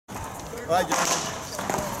Right, Jonathan.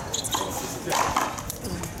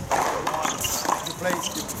 You play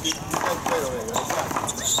already, right?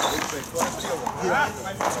 You play 2 and 3 of them. Yeah.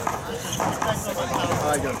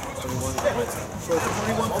 Alright, Jonathan. So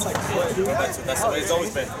 21. That's the way it's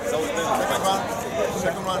always been. It's always been.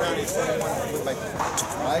 Second round, and it's 21 with like,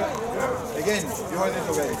 right? Again, you heard this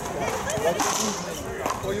already.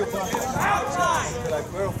 For your time, like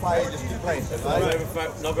 4 or 5, just keep playing,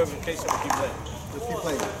 right? No verification, but keep playing. Just keep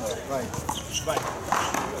playing, right? Right.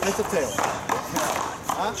 It's a tail.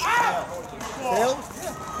 Huh? Tail?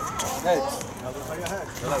 Head.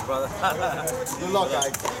 Good luck, brother. Good luck,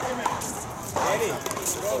 guys. Ready?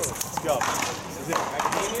 Let's go.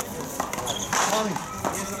 Tommy.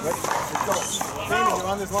 Ready? Let's go. Damon, you're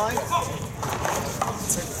on this line?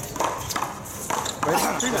 Ready?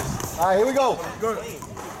 All right, here we go. Good.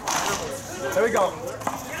 Here we go.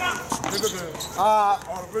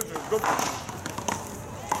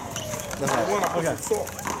 Okay.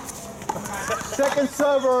 Second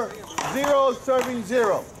server, 0 serving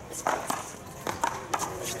 0.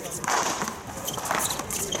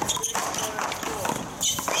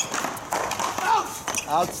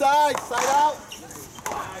 Outside, side out.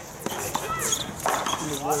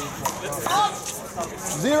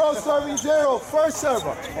 0 serving 0, first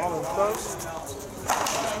server.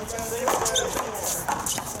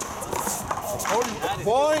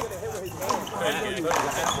 Point.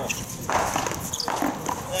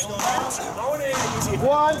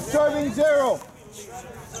 1 serving 0.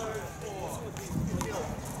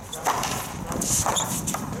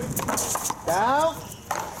 Down.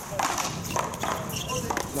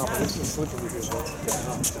 No, but this is slippery here.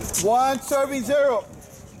 1 serving 0.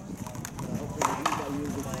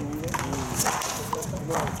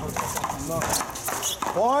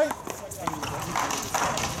 Point.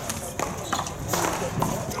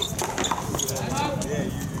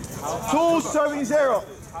 2 serving 0.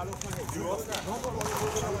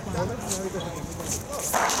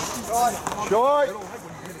 Short.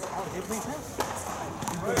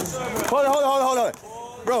 Hold on.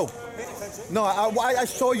 Bro. No, I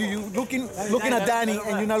saw you. You looking at Danny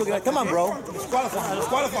and you're not looking at. Come on, bro.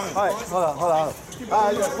 Qualifying. All right, hold on.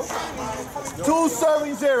 2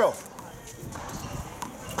 serving 0.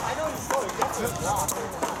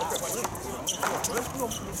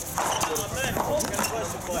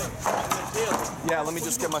 Yeah, let me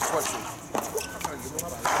just get my sweatshirt.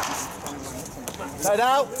 Side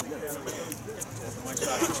out.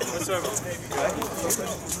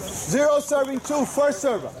 0 serving 2, first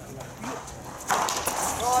server.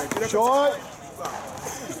 Short.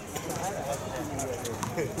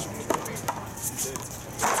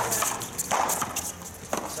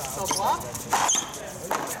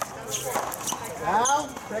 Now,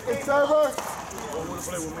 second server.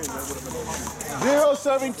 0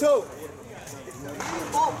 serving 2.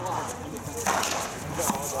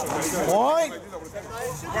 Point.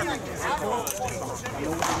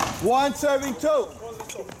 1 serving 2.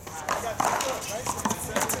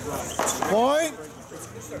 Point.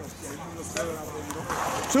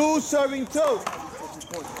 2 serving 2.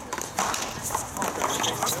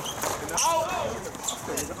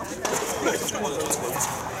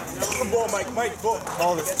 Come on, Mike, go.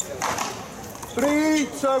 Hold it. 3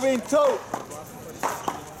 serving 2.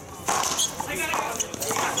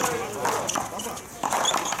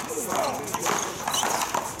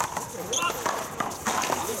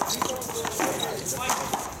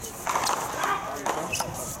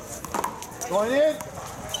 Going in.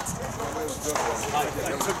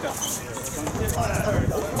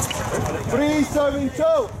 3 serving 2.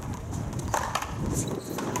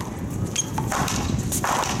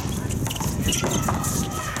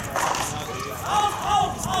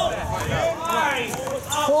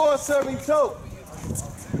 Four serving 2.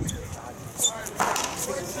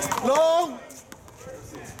 Long.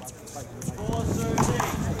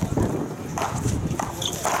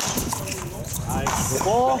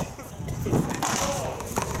 4.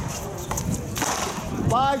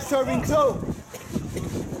 5 serving 2.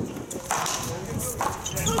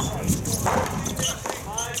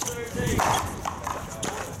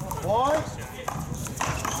 One.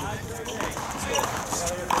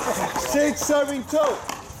 6 serving 2.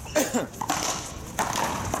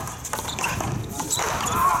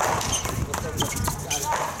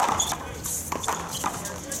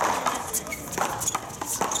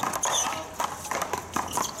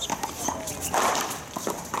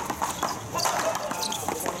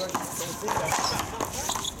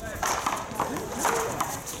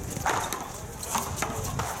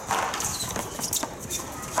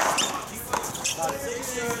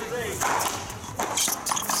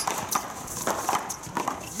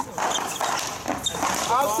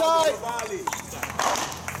 Outside.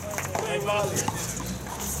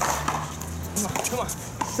 Come on.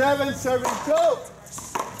 7 serving 2.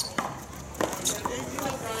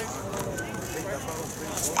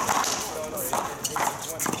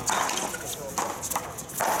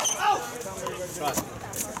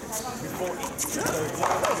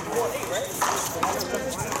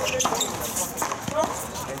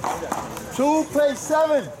 Two plays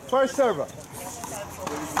 7. First server.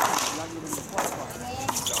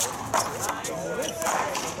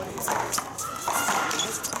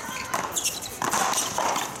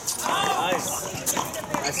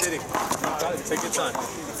 Nice hitting. Take your time.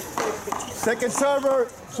 Second server.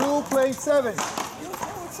 2 plays 7.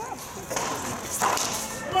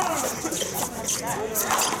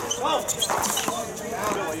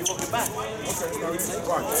 Are you walking back?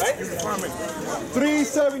 Okay. 3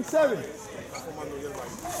 serving 7.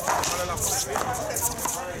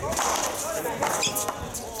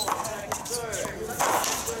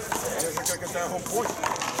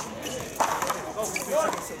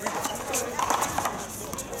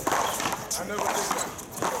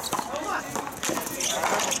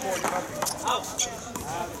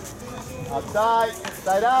 Outside,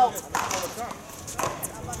 side out.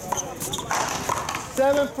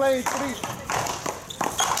 7 playing 3.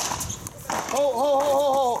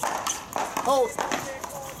 Hold.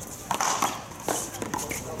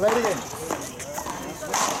 Play it again.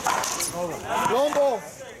 Long ball.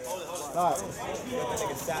 All right.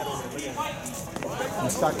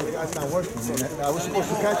 That's not working, man. I was supposed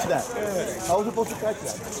to catch that.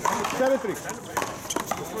 7-3.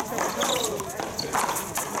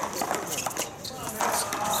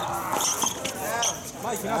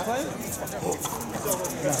 Mike, you're not playing?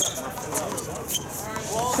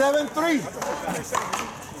 7-3.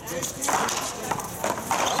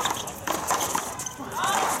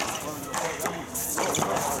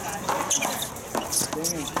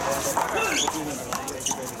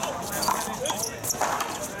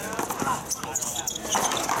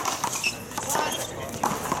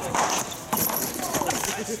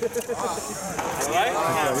 All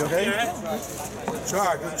right? You okay?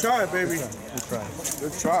 Good try, baby.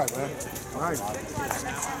 Good try, man. Nice.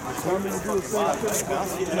 Tell me to do the same thing.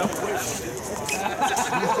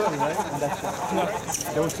 You serving, right? And that's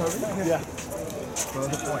it. That was serving? Yeah. For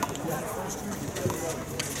the point.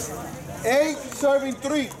 8 serving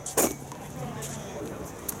 3.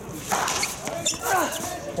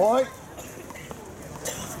 Point.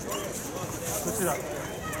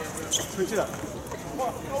 Switch it up.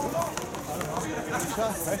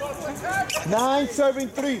 9 serving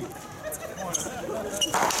 3.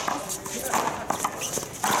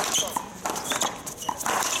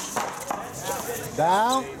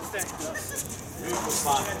 Down.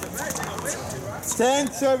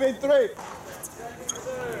 10 serving 3.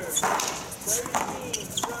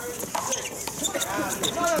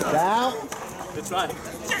 Down. Good try.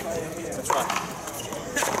 Good try.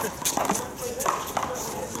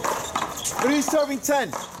 3 serving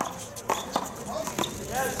 10.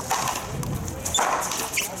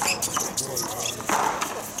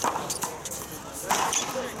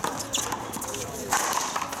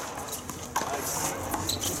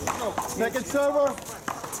 Second server.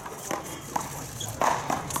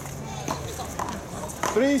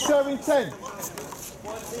 3 serving 10.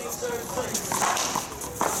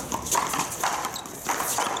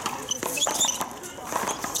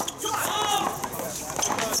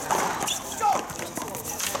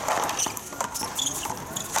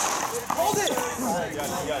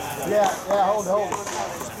 Yeah, hold it. I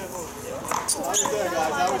was there,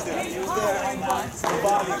 guys. I was there. You was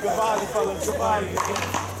there. Good body, fellas. Good body.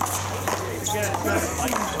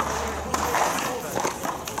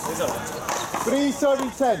 3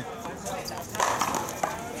 serving 10.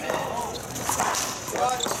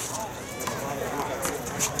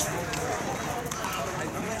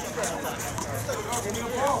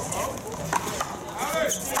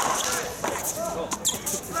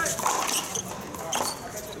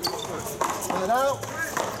 Get out.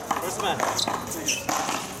 Where's the man?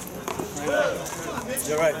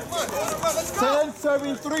 You're right. 10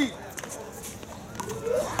 serving 3.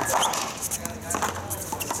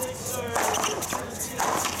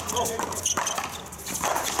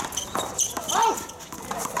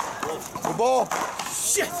 The ball.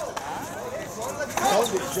 Shit!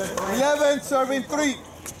 11 serving 3.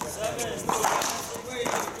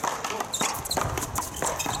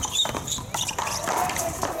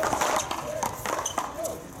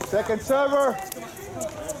 Second server.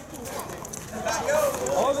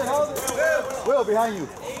 Hold it. Will, behind you.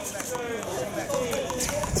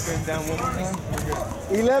 Down one more time.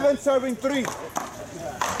 11 serving 3.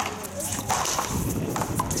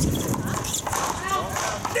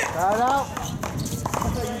 Got out.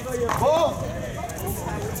 Boom.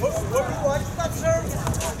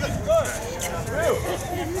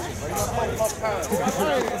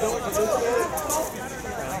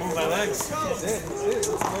 Move my legs.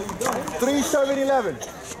 3-7-11.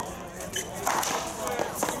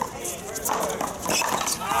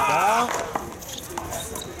 Down.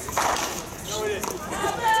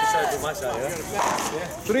 Try to do my shot, yeah?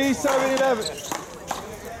 3-7-11.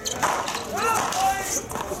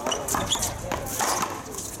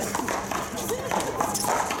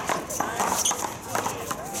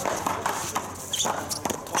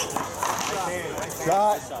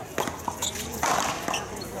 Shot.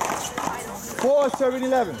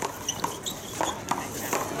 4-7-11.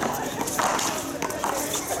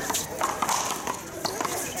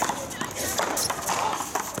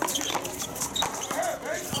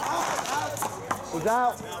 Was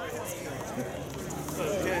out.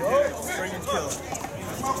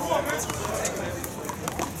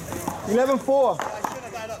 11-4.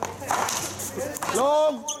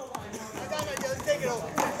 Long.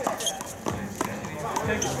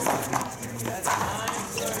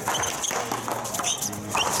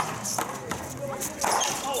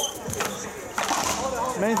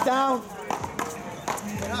 Man's down.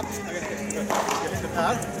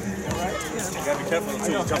 You gotta be careful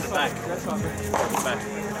too, you jump it back.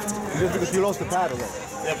 Just because you lost the paddle though.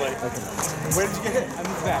 Yeah, buddy. Okay. Where did you get hit? I'm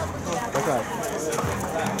in the back. Okay.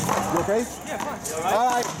 You okay? Yeah, fine. All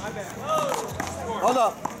right. Hold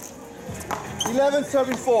up.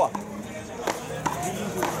 11-7-4.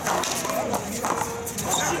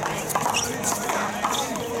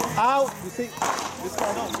 Out. You see? This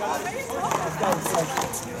guy. No, this guy.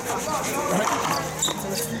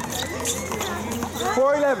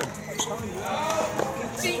 4-11.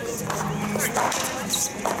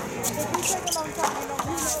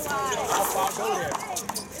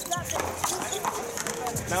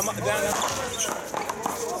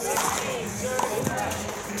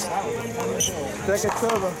 Second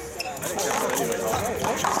server.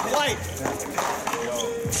 White!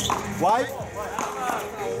 White.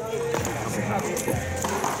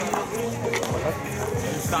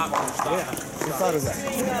 Stop. Which side is that?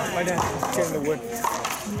 Right now, getting the wood.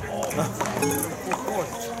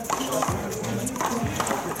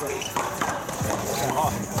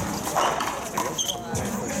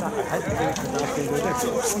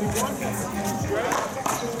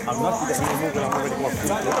 I'm not that he moved it. I'm already going to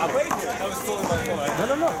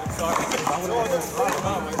No.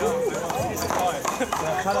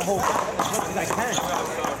 Try to hold as I can.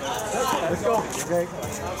 Let's go, Greg.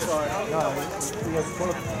 Sorry. No,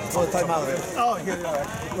 pull the time out of it. Oh,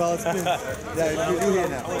 yeah. Well, it's been... Yeah, you're here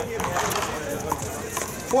now.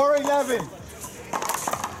 4-11.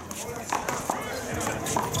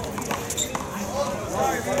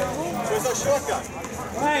 Where's our short guy?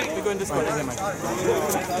 Hey! We're going this way.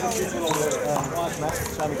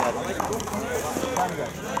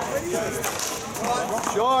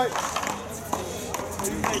 Short.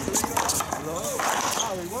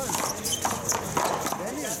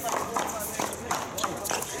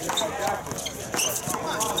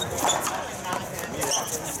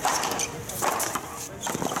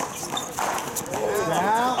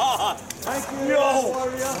 Thank you. Yo!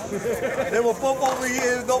 They were both over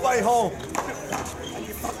here, nobody home.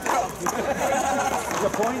 The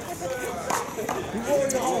point?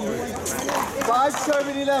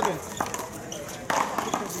 5-7-11.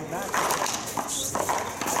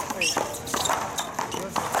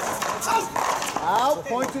 Out,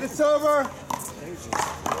 point to the server.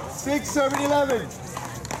 6-7-11.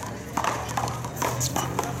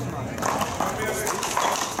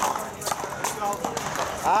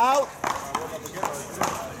 Out.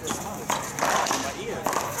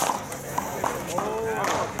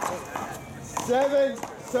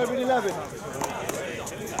 7-7-11.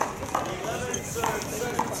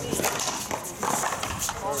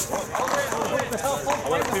 I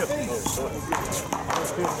want to feel.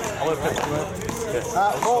 I want to feel.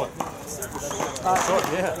 Hold. Short,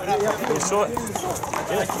 yeah. It's short.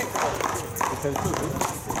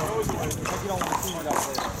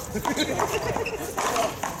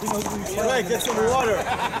 All right, get some water.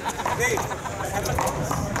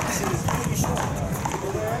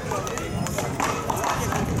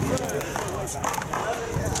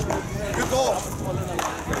 Good goal.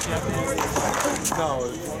 No.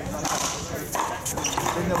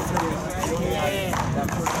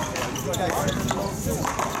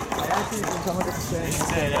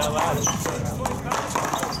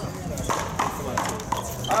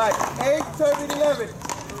 All right, 8-7-11.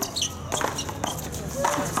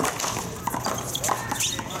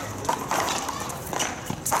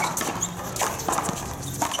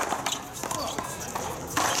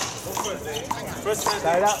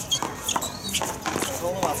 Tie it up.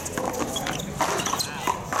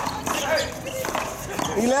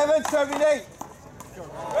 11-78.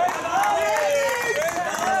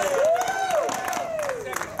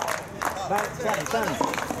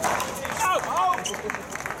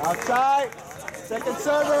 Outside. Second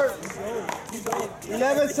server.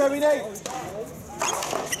 11-78.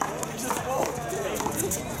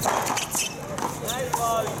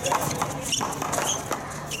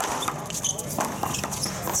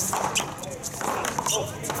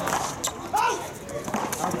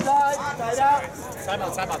 Outside. Tied out.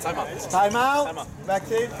 Timeout. Timeout. Back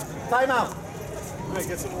team. Timeout.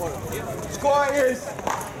 Get some water. Score is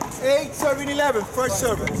 8-11. First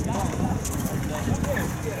server.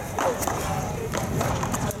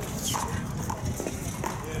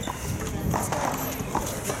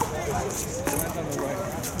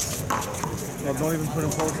 No, don't even put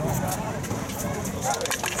him close.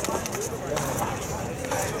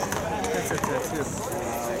 That's it.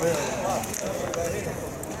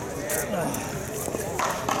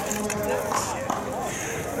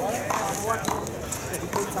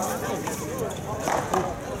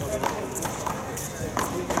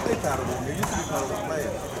 They paddleball. There used to be paddleball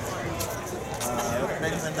players.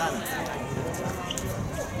 Benny Mandana.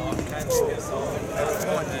 That's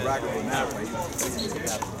more like raggable now, right?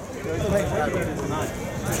 He's playing paddleball tonight.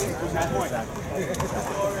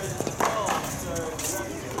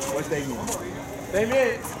 What's they mean? They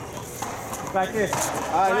mean. Back in.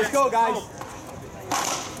 All right, let's go, guys.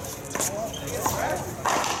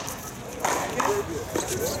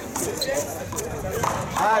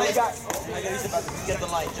 All right, we got. He's about to get the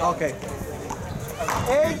light, John. Okay.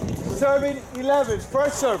 8-11.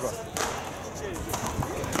 First server.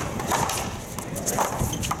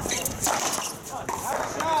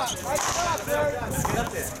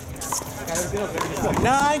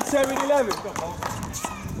 Nine, 7-11.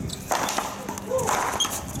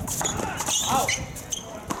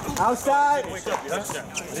 Outside. Wake up, yeah? I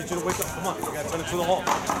need you to wake up. Come on. You got to turn it to the hall.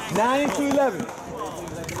 9-11.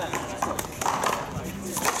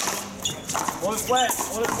 Hold it flat.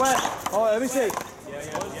 Oh, let me see.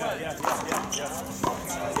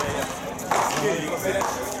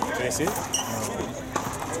 Can you see it?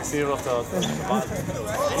 See it off the bottom.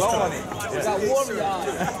 Blow on it. Got warm, y'all.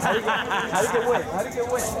 How do you get wet?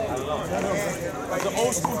 It's an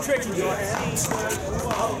old school trick, you know.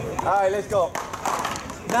 All right, let's go.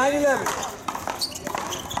 9-11.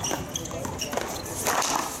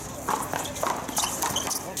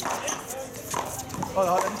 Hold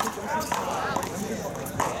on, let me see.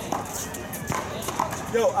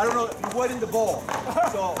 Yo, I don't know, you wet in the ball.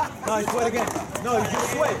 So, no, you sweat again. No, you can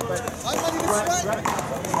sweat, but... I'm not even sweating.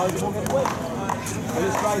 Oh, you won't get wet. But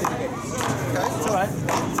just try it again. Okay. It's all right.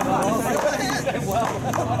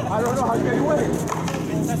 I don't know how to get wet.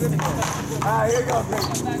 All right, here you go, Greg.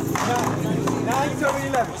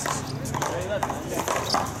 9-7-11.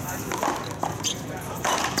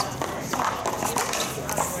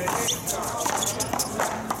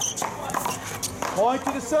 Point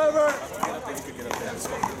to the server.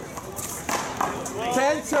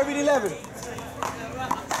 10-7-11.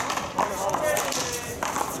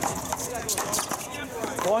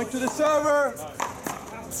 Point to the server.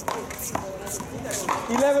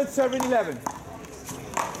 11-7-11.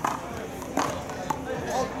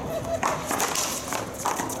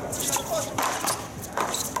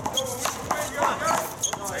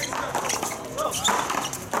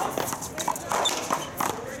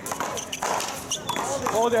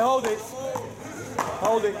 Hold it.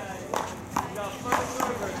 Hold it.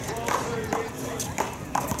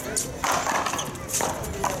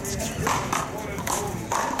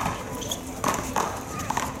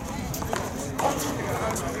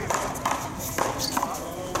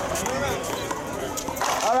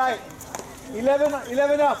 All right,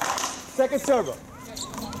 11 up, second server.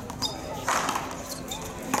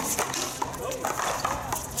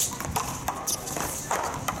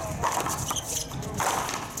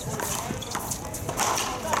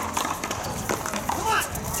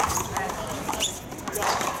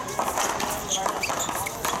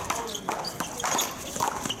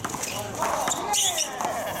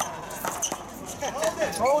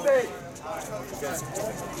 Hold it.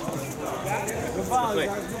 Good volley,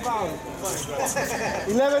 guys. Good volley.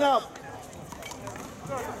 11 up.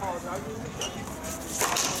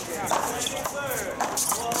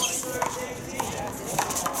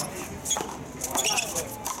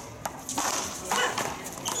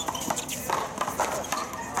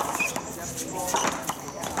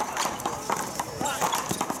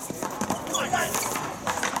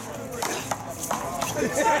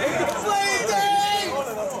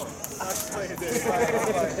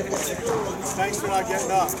 not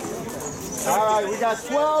getting up. All right, we got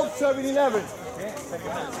 12, 7, 11.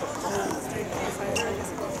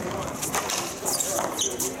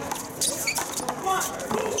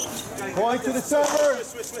 Point to the server.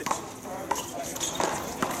 Switch.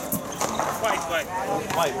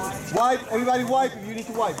 Wipe. Everybody wipe if you need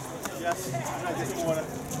to wipe. Yes. I get some water.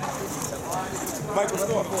 Michael,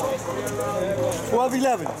 score. 12,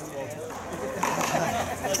 11.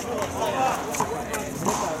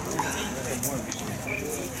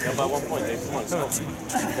 Yeah, by 1 point, Dave. Come on, let's go.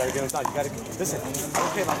 You gotta get inside. You gotta listen.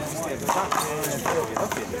 Okay, like you stand. It's not.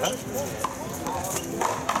 Okay, huh?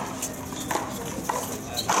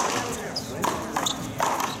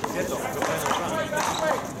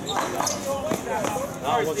 Now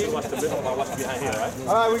I want you to watch the middle. I'll watch behind here, right?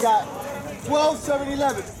 All right, we got 12, 7,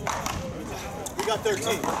 11. We got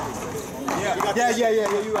 13. Yeah,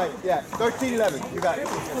 you're right. Yeah, 13, 11. You got it.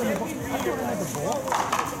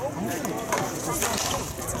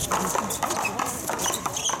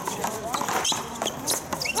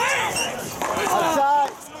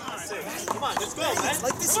 Outside. Come on, let's go, man.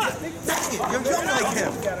 Like this. You're young like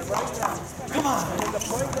him. Come on.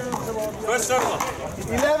 First circle.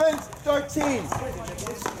 11, 13.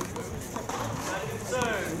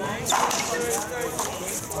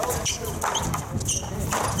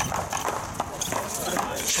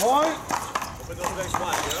 Point.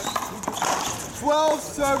 12,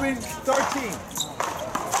 7, 13.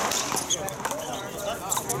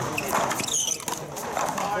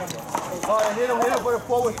 All right, hit him for the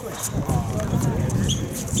forward swing.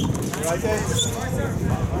 Right there.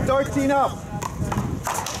 13 up.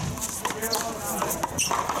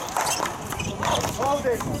 Hold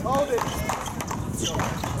it.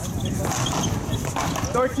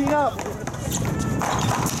 13 up.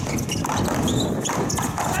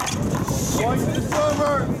 Going to the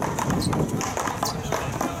server.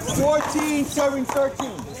 14, 7,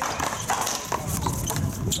 13.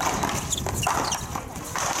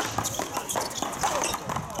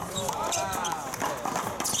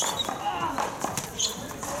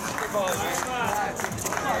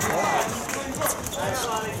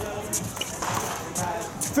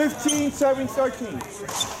 Fifteen, 7, 13.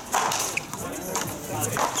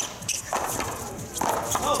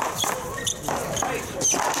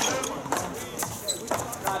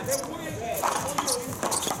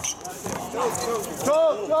 Go.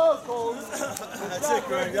 That's it,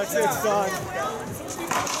 Greg. That's it, son.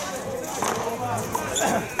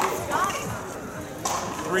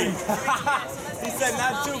 3. He said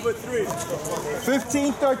not 2, but 3.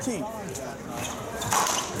 15, 13.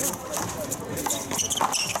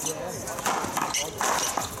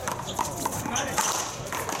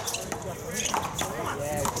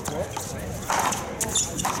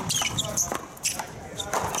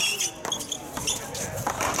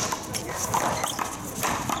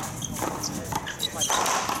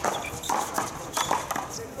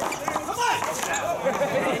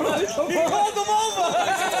 He called him over.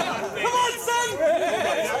 Come on, son.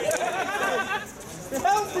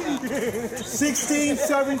 Help me. 16,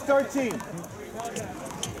 7, 13.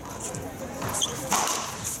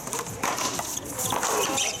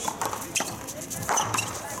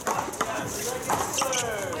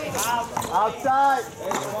 Outside.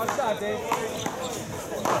 Outside, Dave.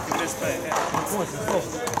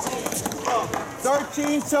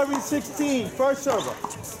 13, 7, 16. First server.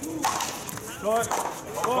 Go.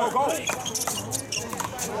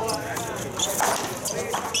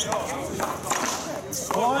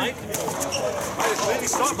 Mike. Really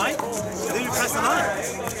short, Mike. And then you press the line.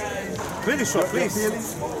 Really short, please.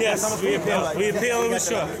 Yes, we appeal. It was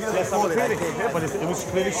short. Yes, I'm appealing. But it was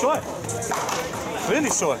really short.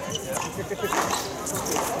 Really short. You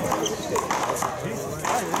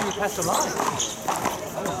press the line.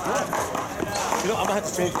 You know, I'm gonna have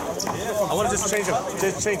to change him. I want to just change him.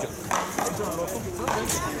 Just change him.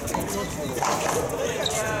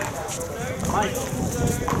 Mike.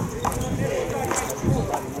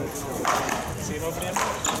 See him over there?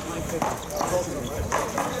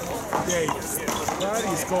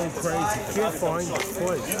 Daddy's going crazy. Can't find the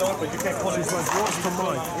foot. You know, but you can't call it. She's like, what's the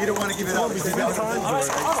mind? You don't want to give it up. He's got time for it.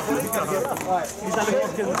 He's not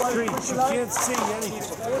walking the street. She can't see anything.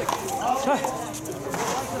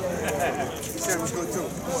 He said it was good too.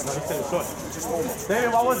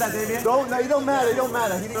 David, what was that, David? It don't matter.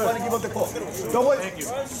 He didn't want to give up the call. Don't worry. Thank you.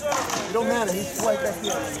 It don't matter. He's right back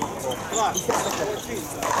here.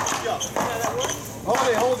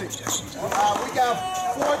 Hold it. We got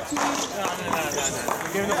 14. No.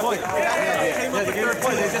 Give him the point. Yeah, they gave him the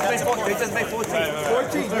point. They just made 14.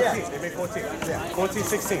 14, yeah. They made 14. Yeah. 14,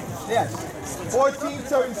 16. Yes. 14,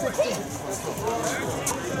 7, 16.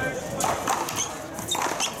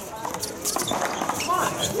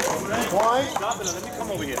 Point. Stop it. Let me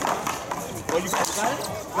come over here. Well, you got it?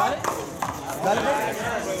 Got it? Got it?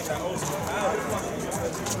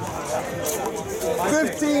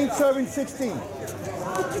 15, serving 16.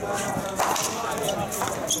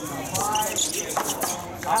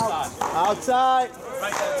 Outside.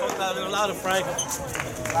 Frank, talk that a little louder, Frank.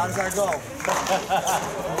 How does that go?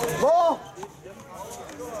 Ball.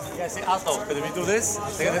 You gotta say alto, because if you do this,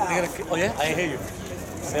 they're gonna, oh yeah? I hear you.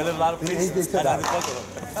 Say a little louder, please. He said that.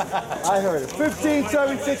 I heard it. 15,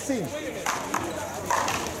 serving 16.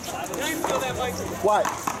 What?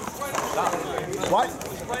 What?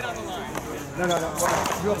 Right on the line. No.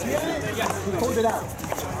 You'll feel it? Yes. Hold it out.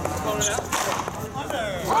 Hold it out.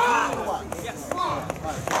 Yes.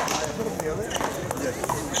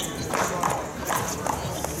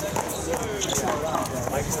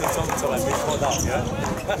 Mike is still talking until I get called out, yeah?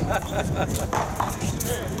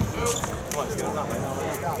 Come on, let's get it done right now.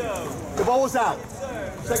 The ball was out.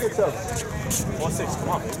 Second serve. 4-6, come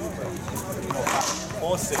on, baby.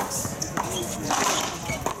 4-6.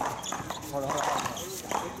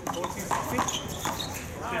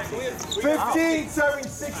 15, serving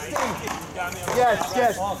 16. Yes.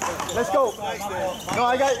 Let's go. No,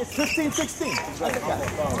 I got it. It's 15, 16.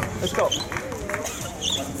 Let's go.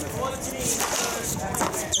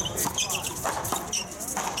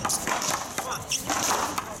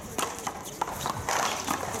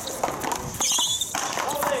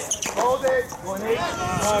 Hold it.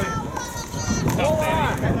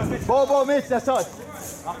 1-8. Ball, Mitch, that's us.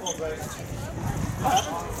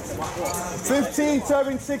 15,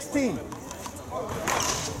 serving 16.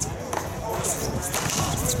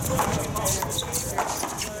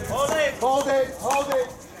 Hold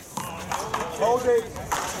it.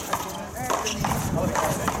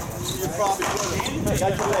 You probably could.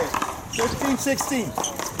 Got your leg. 15, 16.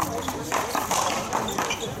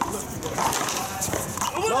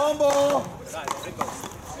 Long ball.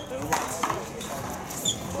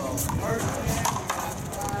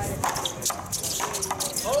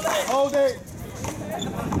 Hold it.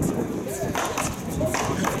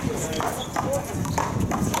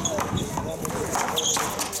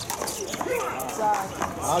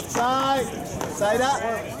 Outside. Side up.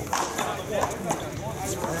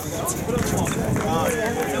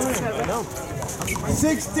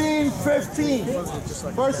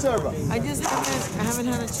 16-15. First server. I just haven't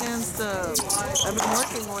had a chance to. I've been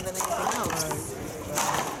working more than anything else.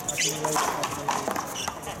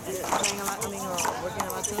 Working a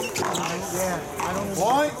lot too.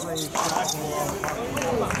 Point.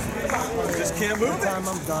 Just can't move it.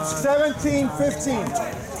 17-15.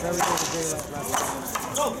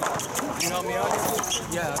 You help me out?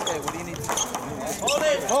 Yeah, okay, what do you need?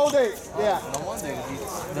 Hold it. Yeah. No wonder,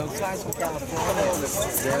 those guys from California,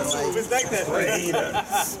 they're like,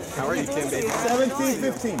 how are you, Kim, baby?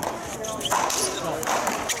 17-15.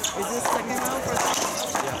 Is this second round or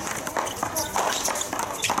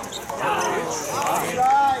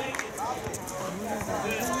Outside.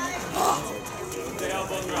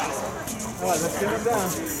 All right, let's get him down.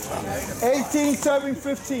 18, serving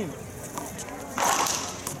 15.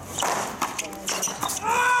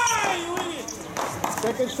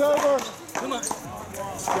 Second server. Come on.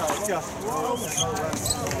 Let's go.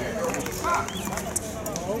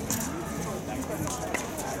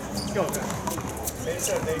 Go.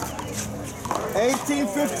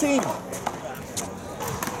 18-15.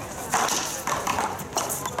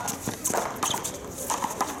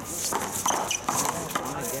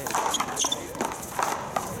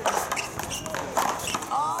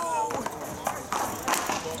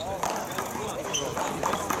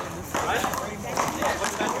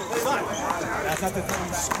 That's not the thing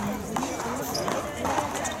you squeeze.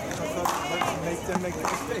 Make them make a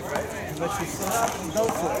mistake, right? Let you stop and go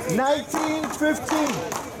for it.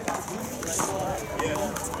 19-15.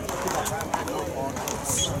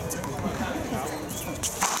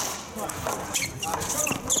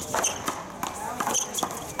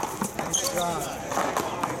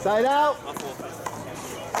 Side out.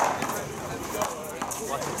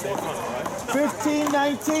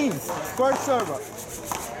 15-19. First server.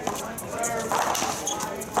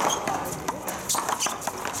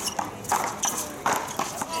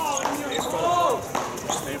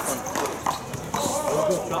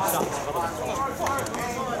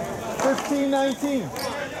 $15-19.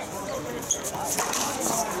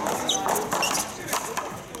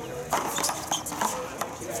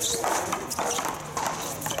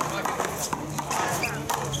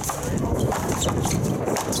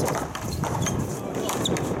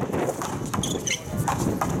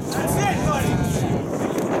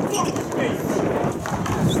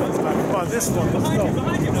 Come on, this one, let's go.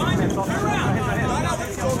 Behind you. Turn around.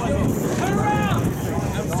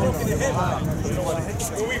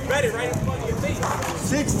 Hide it right in front of your face.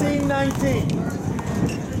 16-19.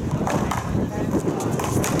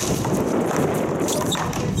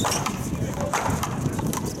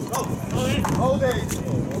 Hold it.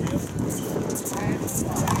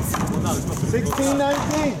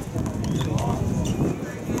 16-19.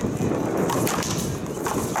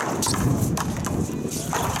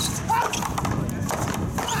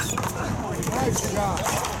 Nice job.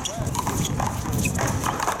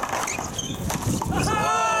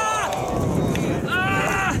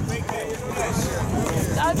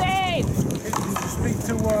 Speak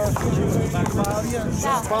to Claudia.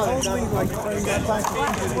 Only like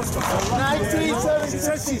 19-17. She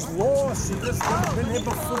says she's lost. She just been here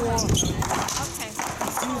before. Okay.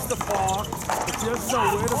 Sees the park, but she doesn't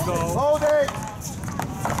know where to go. Hold it.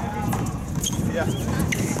 Yeah.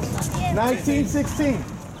 19-16.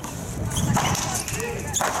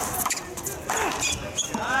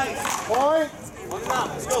 Point.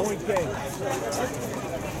 Point game.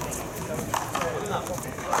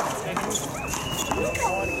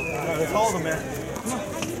 Let's hold him, man.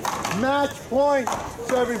 Match point.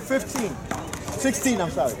 Serving 15. 16,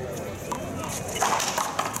 I'm sorry.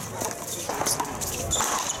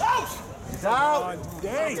 He's out.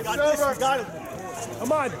 Dave. Server. Got him.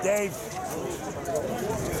 Come on, Dave.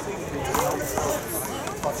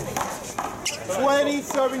 20,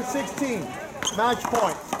 serving 16. Match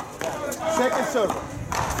point. Second server.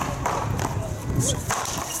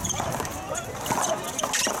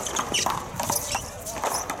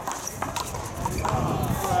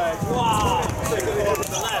 Wow. Take it over to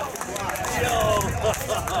the left. Yo.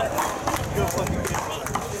 Good fucking game, brother.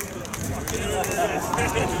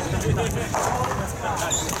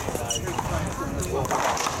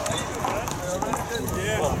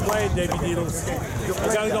 Well played, Davey Needles. I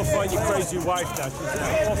gotta go find your crazy wife now.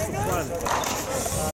 She's off the planet.